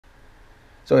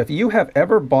So if you have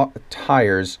ever bought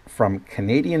tires from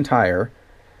Canadian Tire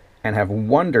and have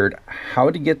wondered how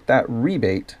to get that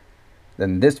rebate,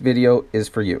 then this video is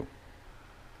for you.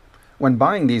 When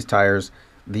buying these tires,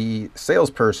 the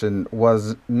salesperson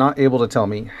was not able to tell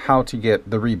me how to get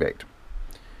the rebate.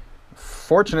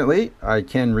 Fortunately, I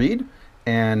can read,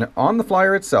 and on the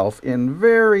flyer itself, in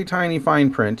very tiny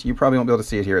fine print, you probably won't be able to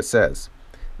see it here, it says,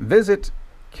 visit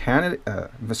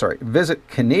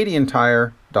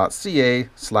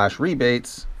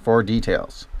canadiantire.ca/rebates for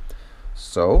details.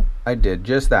 So I did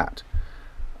just that.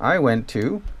 I went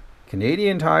to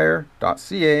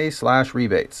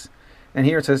canadiantire.ca/rebates, and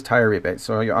here it says tire rebates.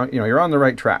 So you're on the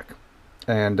right track,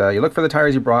 and you look for the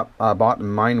tires you bought,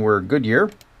 and mine were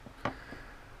Goodyear.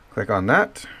 Click on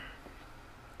that,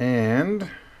 and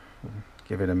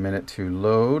give it a minute to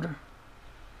load.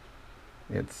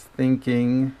 It's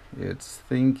thinking,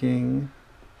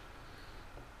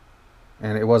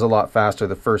 and it was a lot faster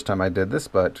the first time I did this,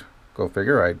 but go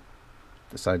figure, I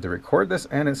decided to record this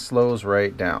and it slows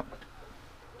right down.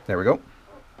 There we go.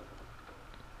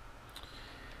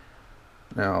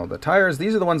 Now the tires,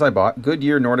 these are the ones I bought,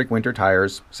 Goodyear Nordic winter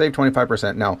tires, save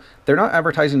 25%. Now they're not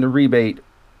advertising the rebate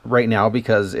right now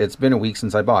because it's been a week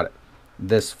since I bought it.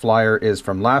 This flyer is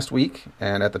from last week,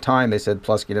 and at the time they said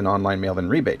plus get an online mail-in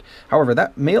rebate. However,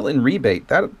 that mail-in rebate,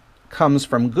 that comes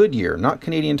from Goodyear, not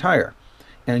Canadian Tire.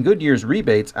 And Goodyear's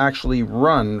rebates actually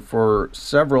run for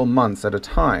several months at a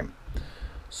time.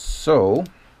 So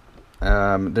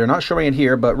they're not showing it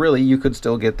here, but really you could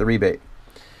still get the rebate.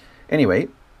 Anyway,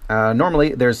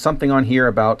 normally there's something on here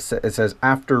about, it says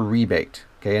after rebate,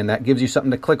 okay, and that gives you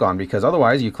something to click on, because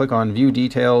otherwise you click on view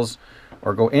details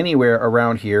or go anywhere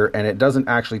around here and it doesn't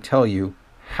actually tell you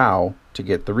how to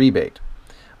get the rebate.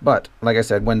 But like I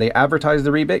said, when they advertise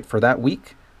the rebate for that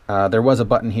week, there was a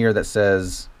button here that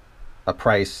says a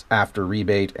price after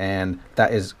rebate, and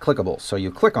that is clickable. So you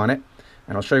click on it,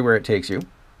 and I'll show you where it takes you. It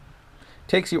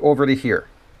takes you over to here,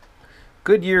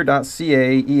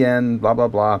 goodyear.ca, blah, blah,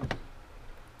 blah.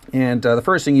 And the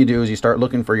first thing you do is you start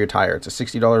looking for your tire. It's a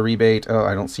 $60 rebate. Oh,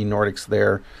 I don't see Nordics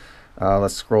there.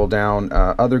 Let's scroll down.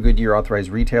 Other Goodyear authorized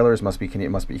retailers must be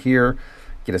here.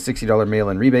 Get a $60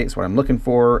 mail-in rebate is what I'm looking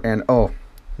for. And oh,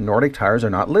 Nordic tires are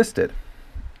not listed.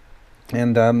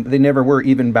 And they never were,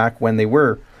 even back when they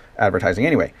were advertising.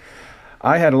 Anyway,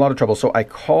 I had a lot of trouble. So I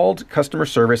called customer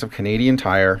service of Canadian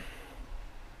Tire,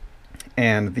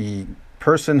 and the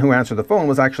person who answered the phone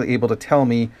was actually able to tell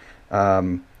me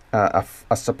a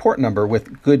support number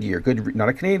with Goodyear. Not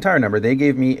a Canadian Tire number. They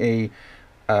gave me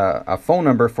a phone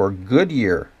number for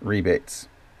Goodyear rebates.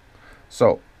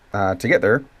 So to get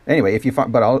there, anyway, if you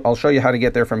find, but I'll show you how to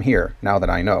get there from here now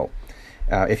that I know.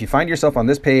 If you find yourself on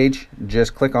this page,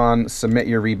 just click on submit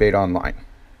your rebate online,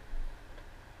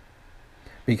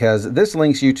 because this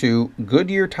links you to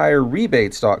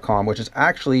GoodyearTireRebates.com, which is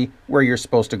actually where you're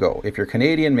supposed to go. If you're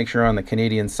Canadian, make sure you're on the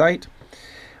Canadian site.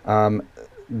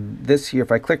 This here,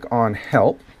 if I click on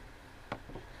help,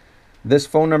 this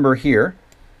phone number here,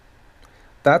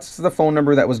 that's the phone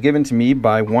number that was given to me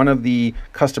by one of the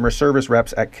customer service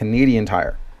reps at Canadian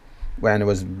Tire. And I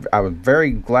was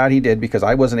very glad he did, because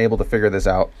I wasn't able to figure this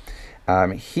out.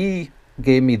 He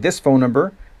gave me this phone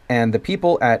number, and the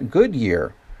people at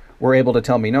Goodyear were able to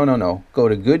tell me, no, go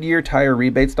to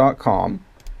GoodyearTireRebates.com,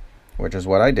 which is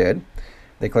what I did.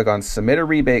 They click on submit a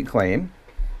rebate claim,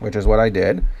 which is what I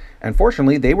did. And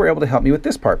fortunately, they were able to help me with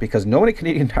this part, because no one at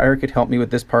Canadian Tire could help me with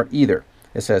this part either.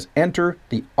 It says enter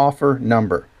the offer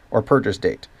number or purchase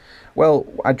date. Well,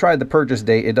 I tried the purchase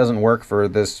date. It doesn't work for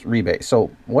this rebate.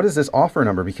 So what is this offer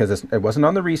number? Because it wasn't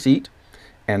on the receipt,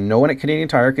 and no one at Canadian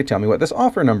Tire could tell me what this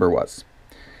offer number was.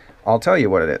 I'll tell you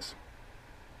what it is.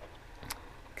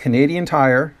 Canadian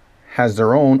Tire has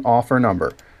their own offer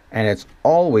number, and it's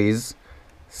always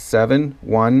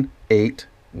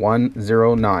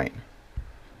 718109.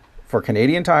 For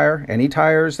Canadian Tire, any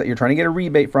tires that you're trying to get a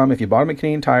rebate from, if you bought them at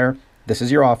Canadian Tire, this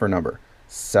is your offer number,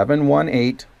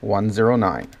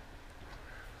 718109.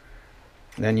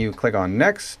 Then you click on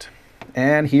next,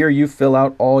 and here you fill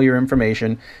out all your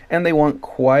information, and they want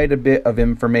quite a bit of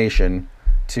information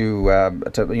to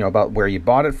about where you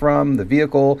bought it from, the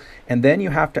vehicle, and then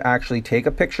you have to actually take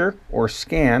a picture or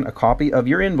scan a copy of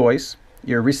your invoice,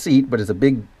 your receipt, but it's a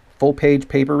big full-page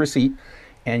paper receipt,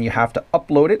 and you have to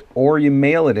upload it or you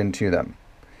mail it into them,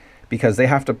 because they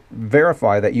have to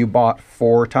verify that you bought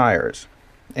 4 tires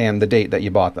and the date that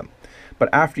you bought them. But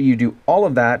after you do all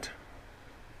of that,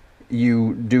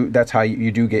 that's how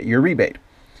you do get your rebate.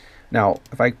 Now,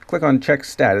 if I click on check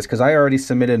status, because I already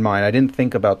submitted mine, I didn't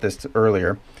think about this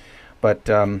earlier, but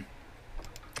let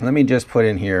me just put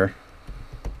in here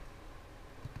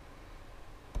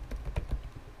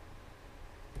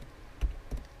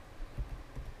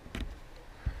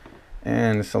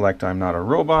and select I'm not a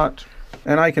robot.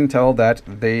 And I can tell that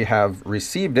they have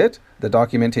received it. The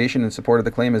documentation in support of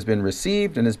the claim has been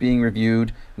received and is being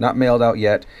reviewed, not mailed out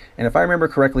yet. And if I remember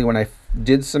correctly, when I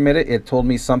did submit it, it told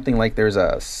me something like there's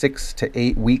a 6 to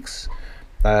 8 weeks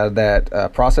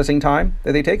processing time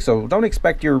that they take. So don't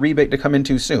expect your rebate to come in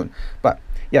too soon. But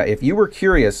yeah, if you were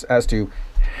curious as to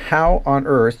how on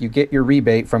earth you get your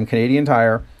rebate from Canadian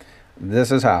Tire,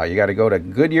 this is how. You got to go to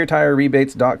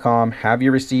GoodyearTireRebates.com, have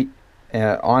your receipt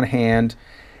on hand,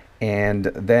 and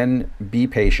then be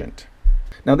patient.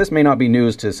 Now, this may not be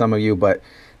news to some of you, but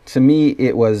to me,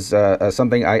 it was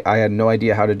something I had no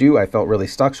idea how to do. I felt really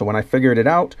stuck. So when I figured it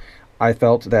out, I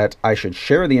felt that I should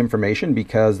share the information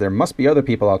because there must be other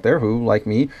people out there who, like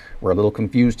me, were a little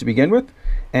confused to begin with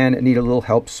and need a little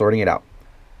help sorting it out.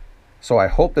 So I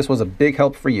hope this was a big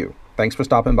help for you. Thanks for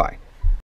stopping by.